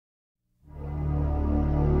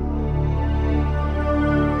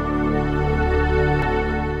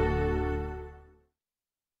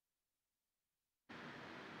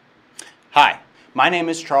Hi, my name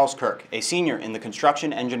is Charles Kirk, a senior in the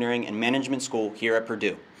Construction Engineering and Management School here at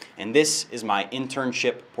Purdue, and this is my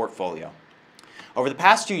internship portfolio. Over the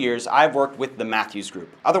past 2 years, I've worked with the Matthews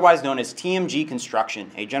Group, otherwise known as TMG Construction,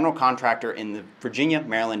 a general contractor in the Virginia,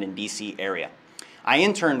 Maryland, and DC area. I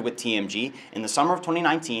interned with TMG in the summer of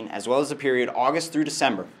 2019 as well as the period August through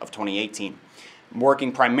December of 2018,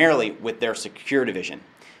 working primarily with their Secure division.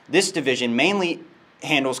 This division mainly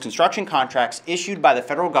handles construction contracts issued by the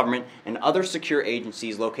federal government and other secure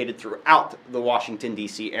agencies located throughout the Washington,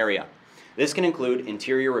 D.C. area. This can include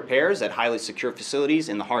interior repairs at highly secure facilities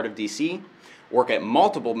in the heart of D.C., work at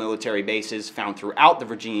multiple military bases found throughout the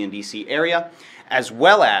Virginia and D.C. area, as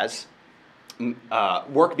well as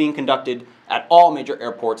work being conducted at all major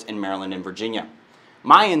airports in Maryland and Virginia.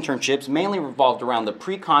 My internships mainly revolved around the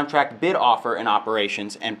pre-contract bid offer and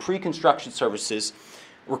operations and pre-construction services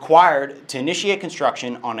required to initiate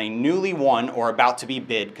construction on a newly won or about to be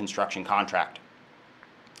bid construction contract.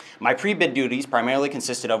 My pre-bid duties primarily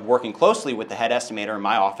consisted of working closely with the head estimator in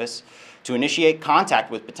my office to initiate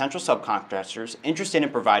contact with potential subcontractors interested in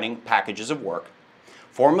providing packages of work,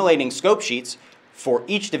 formulating scope sheets for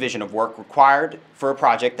each division of work required for a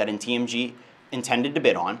project that TMG intended to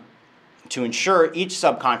bid on, to ensure each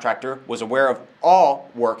subcontractor was aware of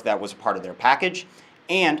all work that was a part of their package,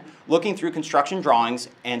 and looking through construction drawings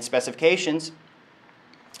and specifications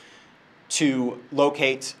to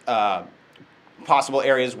locate possible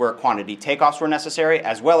areas where quantity takeoffs were necessary,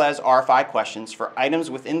 as well as RFI questions for items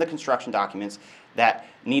within the construction documents that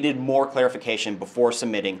needed more clarification before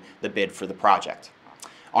submitting the bid for the project.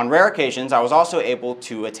 On rare occasions, I was also able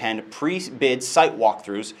to attend pre-bid site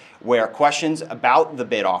walkthroughs where questions about the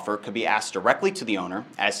bid offer could be asked directly to the owner,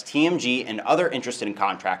 as TMG and other interested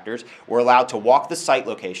contractors were allowed to walk the site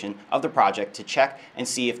location of the project to check and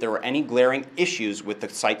see if there were any glaring issues with the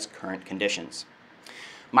site's current conditions.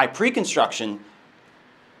 My pre-construction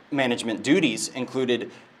management duties included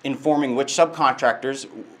informing which subcontractors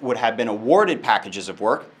would have been awarded packages of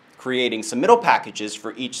work, creating submittal packages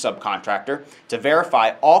for each subcontractor to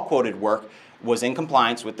verify all quoted work was in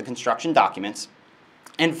compliance with the construction documents,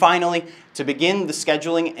 and finally, to begin the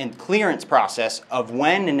scheduling and clearance process of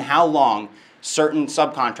when and how long certain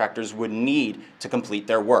subcontractors would need to complete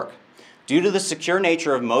their work. Due to the secure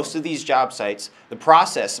nature of most of these job sites, the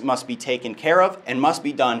process must be taken care of and must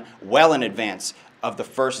be done well in advance of the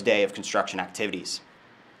first day of construction activities.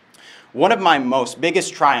 One of my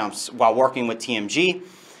biggest triumphs while working with TMG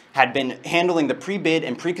had been handling the pre-bid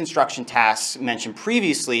and pre-construction tasks mentioned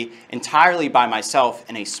previously entirely by myself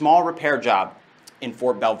in a small repair job in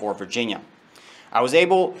Fort Belvoir, Virginia. I was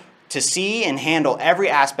able to see and handle every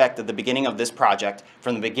aspect of the beginning of this project,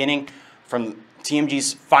 from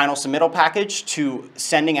TMG's final submittal package to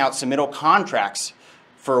sending out submittal contracts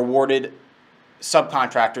for awarded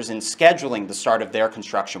subcontractors and scheduling the start of their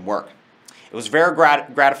construction work. It was very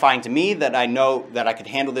gratifying to me that I know that I could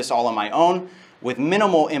handle this all on my own, with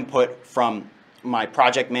minimal input from my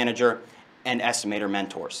project manager and estimator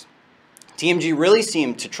mentors. TMG really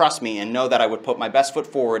seemed to trust me and know that I would put my best foot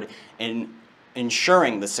forward in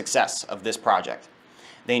ensuring the success of this project.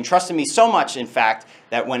 They entrusted me so much, in fact,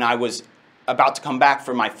 that when I was about to come back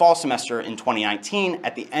for my fall semester in 2019,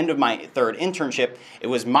 at the end of my third internship, it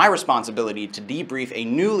was my responsibility to debrief a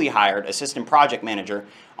newly hired assistant project manager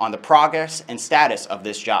on the progress and status of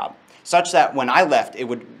this job, such that when I left, it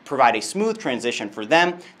would provide a smooth transition for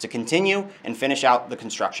them to continue and finish out the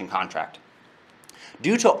construction contract.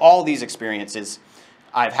 Due to all these experiences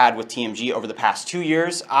I've had with TMG over the past 2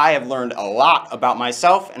 years, I have learned a lot about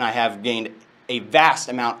myself, and I have gained a vast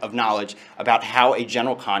amount of knowledge about how a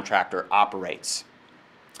general contractor operates.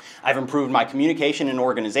 I've improved my communication and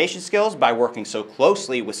organization skills by working so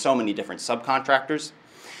closely with so many different subcontractors.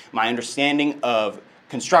 My understanding of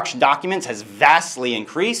construction documents has vastly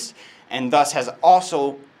increased, and thus has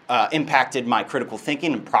also impacted my critical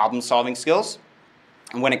thinking and problem-solving skills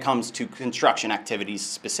when it comes to construction activities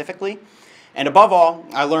specifically. And above all,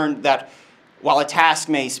 I learned that while a task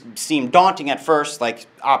may seem daunting at first, like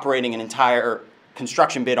operating an entire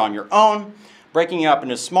construction bid on your own, breaking it up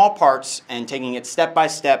into small parts and taking it step by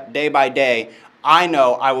step, day by day, I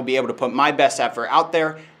know I will be able to put my best effort out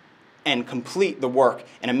there and complete the work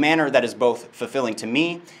in a manner that is both fulfilling to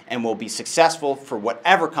me and will be successful for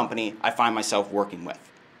whatever company I find myself working with.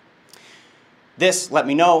 This let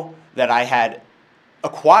me know that I had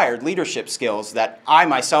acquired leadership skills that I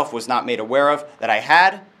myself was not made aware of that I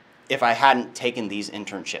had if I hadn't taken these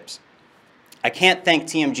internships. I can't thank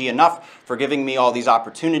TMG enough for giving me all these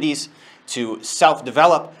opportunities to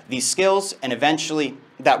self-develop these skills, and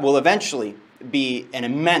that will eventually be an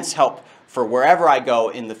immense help for wherever I go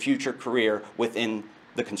in the future career within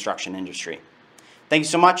the construction industry. Thank you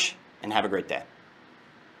so much, and have a great day.